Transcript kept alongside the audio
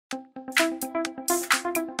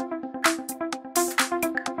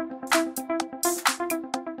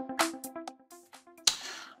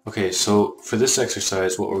Okay, so for this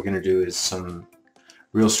exercise, what we're going to do is some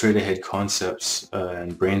real straight ahead concepts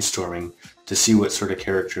and brainstorming to see what sort of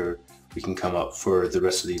character we can come up for the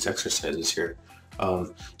rest of these exercises here.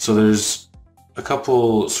 So there's a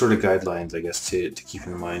couple sort of guidelines, I guess, to keep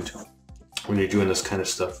in mind when you're doing this kind of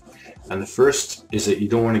stuff. And the first is that you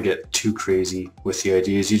don't want to get too crazy with the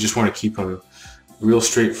ideas. You just want to keep them real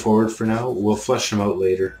straightforward for now. We'll flesh them out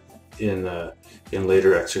later in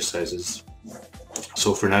later exercises.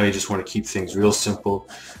 So for now, you just want to keep things real simple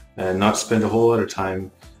and not spend a whole lot of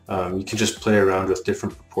time. You can just play around with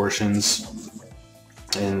different proportions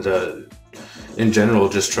and in general,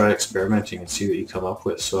 just try experimenting and see what you come up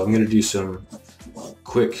with. So I'm going to do some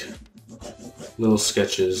quick little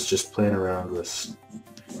sketches, just playing around with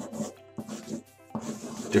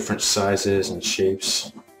different sizes and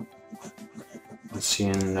shapes and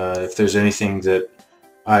seeing if there's anything that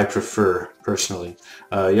I prefer personally.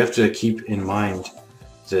 You have to keep in mind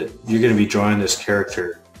that you're going to be drawing this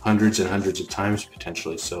character hundreds and hundreds of times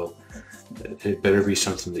potentially, so it better be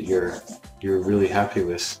something that you're really happy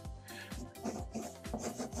with.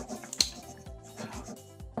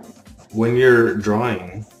 When you're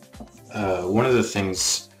drawing, one of the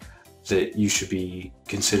things that you should be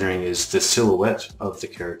considering is the silhouette of the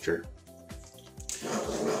character.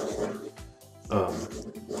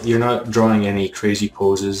 You're not drawing any crazy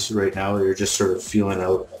poses right now. You're just sort of feeling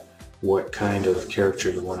out what kind of character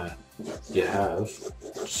you have.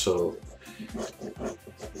 So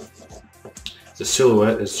the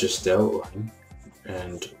silhouette is just the outline,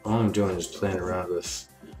 and all I'm doing is playing around with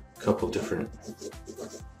a couple different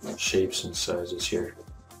shapes and sizes here.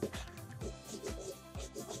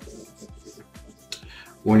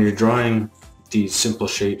 When you're drawing these simple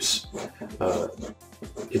shapes,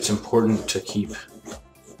 it's important to keep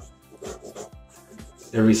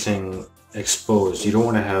everything exposed. You don't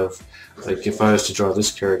want to have, like if I was to draw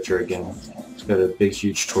this character again, he's got a big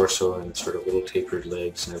huge torso and sort of little tapered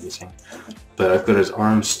legs and everything, but I've got his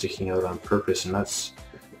arms sticking out on purpose, and that's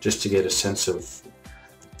just to get a sense of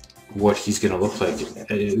what he's going to look like.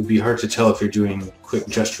 It would be hard to tell if you're doing quick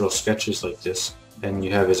gestural sketches like this and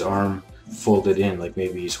you have his arm folded in, like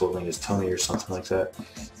maybe he's holding his tummy or something like that.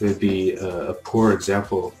 It would be a poor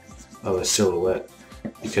example of a silhouette,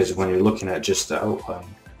 because when you're looking at just the outline,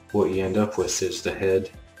 what you end up with is the head,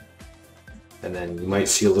 and then you might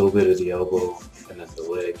see a little bit of the elbow and then the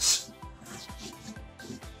legs,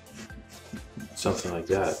 something like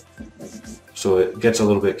that. So it gets a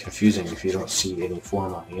little bit confusing if you don't see any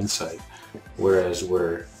form on the inside. Whereas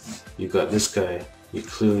where you got this guy, you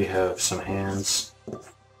clearly have some hands,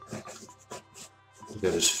 you've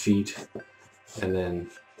got his feet, and then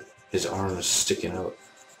his arm is sticking out.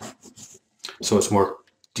 So it's more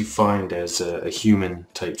defined as a human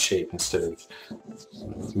type shape instead of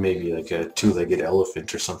maybe like a two-legged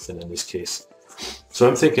elephant or something in this case. So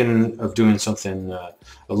I'm thinking of doing something a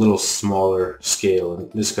little smaller scale, and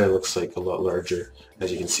this guy looks like a lot larger.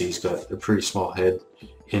 As you can see, he's got a pretty small head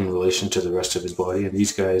in relation to the rest of his body, and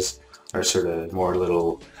these guys are sort of more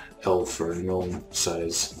little elf or gnome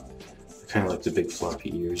size, kind of like the big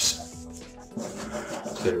floppy ears.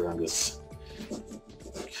 Play around with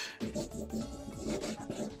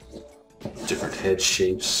different head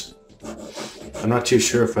shapes. I'm not too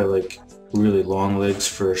sure if I like really long legs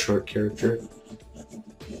for a short character.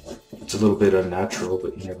 It's a little bit unnatural,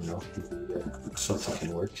 but you never know. Maybe, something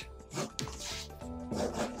can work.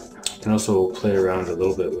 You can also play around a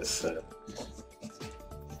little bit with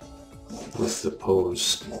the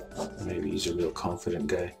pose. Maybe he's a real confident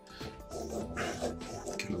guy.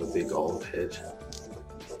 Kind of a big olive head.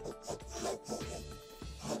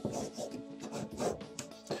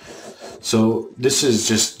 So this is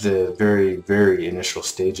just the very, very initial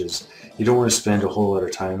stages. You don't want to spend a whole lot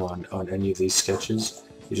of time on any of these sketches.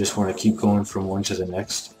 You just want to keep going from one to the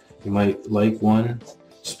next. You might like one,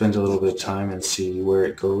 spend a little bit of time and see where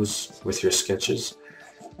it goes with your sketches.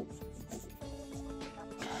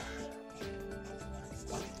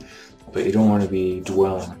 But you don't want to be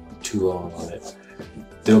dwelling too long on it.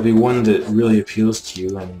 There'll be one that really appeals to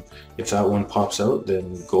you, and if that one pops out,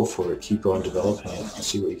 then go for it. Keep on developing it and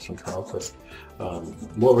see what you can come up with.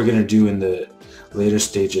 What we're going to do in the later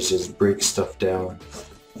stages is break stuff down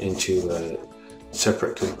into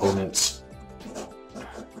separate components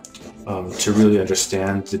to really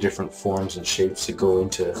understand the different forms and shapes that go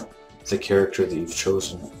into the character that you've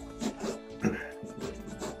chosen.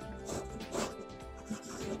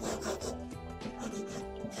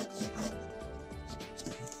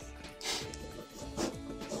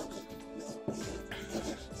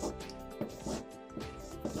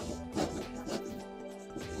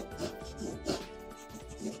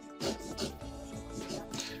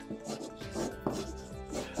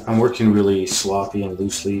 I'm working really sloppy and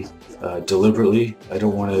loosely, deliberately. I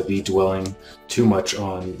don't want to be dwelling too much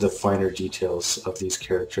on the finer details of these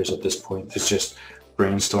characters at this point. It's just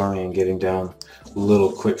brainstorming and getting down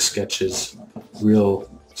little quick sketches,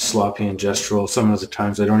 real sloppy and gestural. Some of the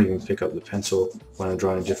times I don't even pick up the pencil when I'm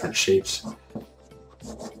drawing different shapes.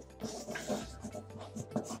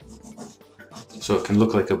 So it can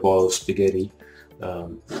look like a ball of spaghetti,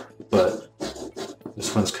 but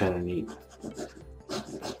this one's kind of neat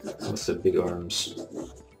with the big arms.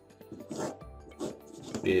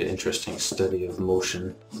 Be an interesting study of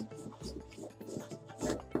motion.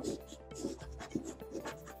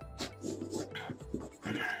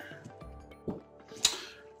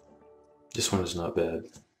 This one is not bad.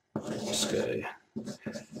 This guy.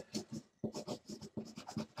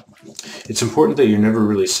 It's important that you're never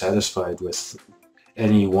really satisfied with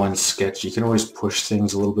any one sketch. You can always push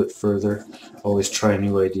things a little bit further, always try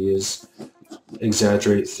new ideas,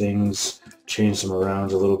 exaggerate things, change them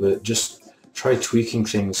around a little bit. Just try tweaking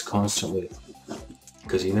things constantly,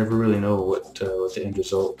 because you never really know what the end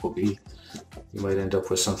result will be. You might end up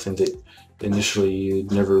with something that initially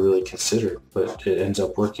you'd never really considered, but it ends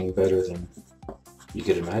up working better than you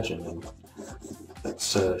could imagine, and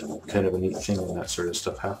that's kind of a neat thing when that sort of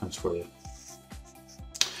stuff happens for you.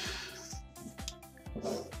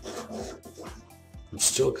 I'm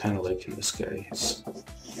still kind of liking this guy. It's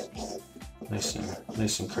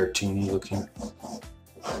nice and cartoony looking.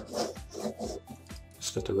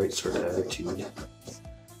 He's got the right sort of attitude.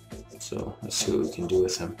 So let's see what we can do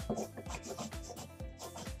with him.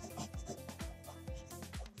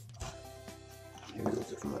 Maybe we'll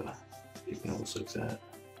give him a big nose like that.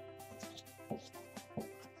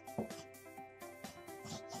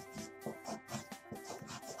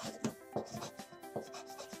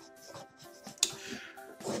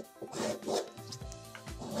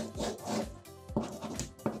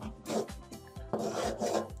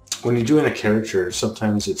 When you're doing a character,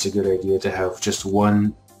 sometimes it's a good idea to have just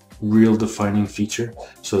one real defining feature,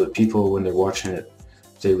 so that people, when they're watching it,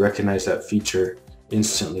 they recognize that feature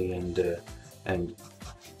instantly and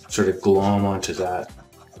sort of glom onto that,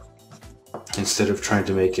 instead of trying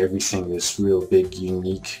to make everything this real big,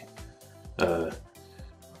 unique,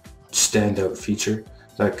 standout feature.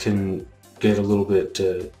 That can get a little bit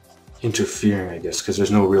interfering, I guess, because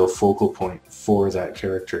there's no real focal point for that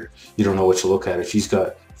character. You don't know what to look at. If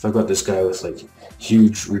I've got this guy with like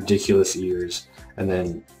huge, ridiculous ears, and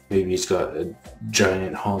then maybe he's got a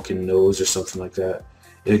giant honking nose or something like that,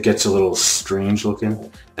 it gets a little strange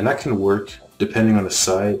looking, and that can work depending on the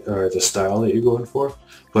side or the style that you're going for.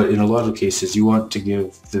 But in a lot of cases, you want to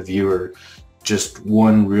give the viewer just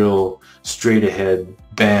one real straight ahead,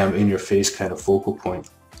 bam, in your face kind of focal point.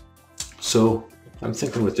 So I'm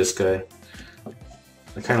thinking with this guy,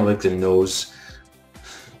 I kind of like the nose.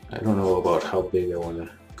 I don't know about how big I want to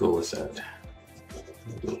go with that.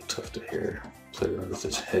 A little tuft of hair. Play around with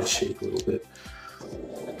his head shape a little bit.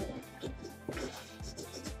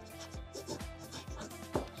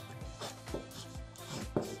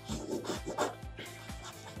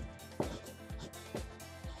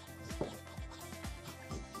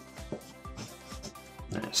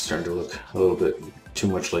 It's starting to look a little bit too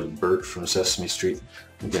much like Bert from Sesame Street.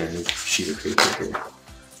 I'm getting a new sheet of paper here.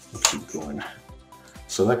 I'll keep going.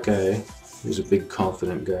 So that guy, he's a big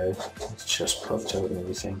confident guy. His chest puffed out and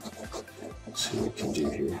everything. Let's see what we can do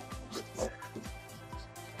here.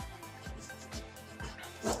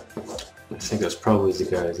 I think that's probably the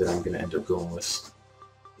guy that I'm going to end up going with.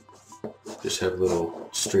 Just have little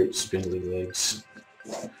straight spindly legs.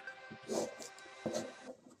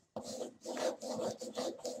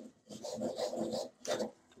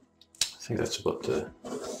 I think that's about the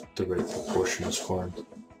right proportions for him.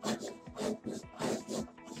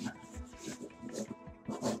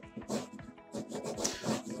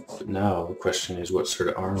 But now the question is, what sort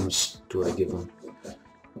of arms do I give him?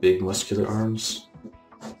 Big muscular arms?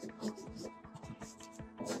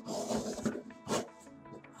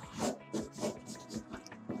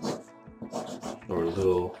 Or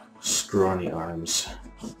little scrawny arms?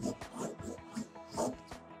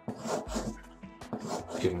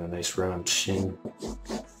 Give him a nice round chin,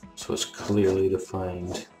 so it's clearly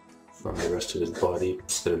defined from the rest of his body,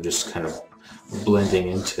 instead of just kind of blending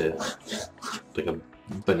into like a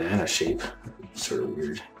banana shape. It's sort of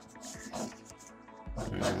weird.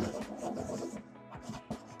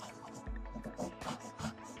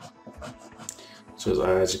 So his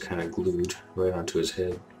eyes are kind of glued right onto his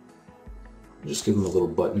head. Just give him a little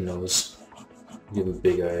button nose. Give him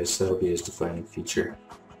big eyes. That'll be his defining feature.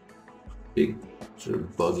 Big, sort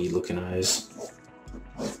of buggy looking eyes.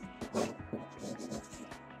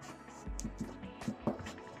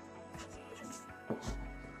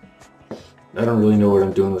 I don't really know what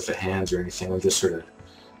I'm doing with the hands or anything. I'm just sort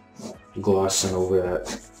of glossing over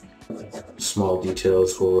that small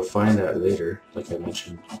details. We'll refine that later, like I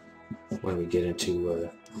mentioned, when we get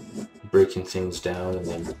into breaking things down and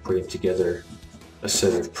then putting together a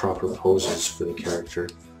set of proper poses for the character.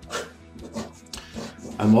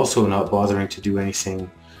 I'm also not bothering to do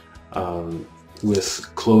anything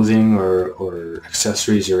with clothing or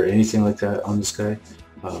accessories or anything like that on this guy.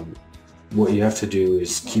 What you have to do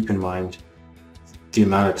is keep in mind the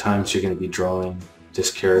amount of times you're going to be drawing this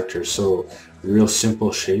character. So real simple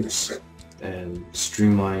shapes and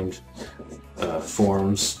streamlined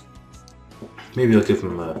forms. Maybe I'll give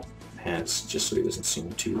him pants just so he doesn't seem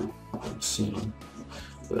too obscene.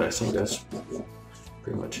 But I think that's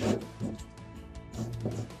pretty much it.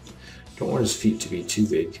 Don't want his feet to be too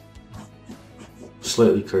big.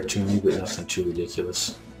 Slightly cartoony, but nothing too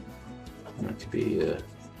ridiculous. That could be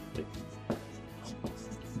like,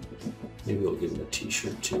 maybe we'll give him a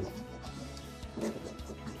t-shirt too.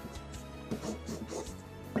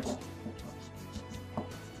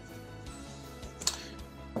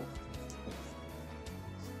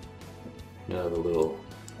 Now have a little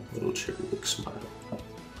cherry big smile.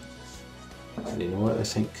 And you know what? I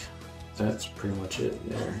think that's pretty much it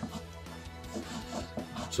there.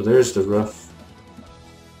 So there's the rough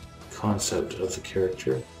concept of the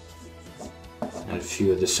character and a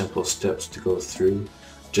few of the simple steps to go through,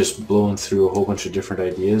 just blowing through a whole bunch of different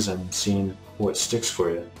ideas and seeing what sticks for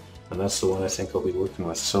you. And that's the one I think I'll be working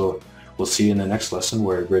with. So we'll see you in the next lesson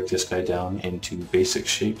where I break this guy down into basic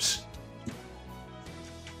shapes.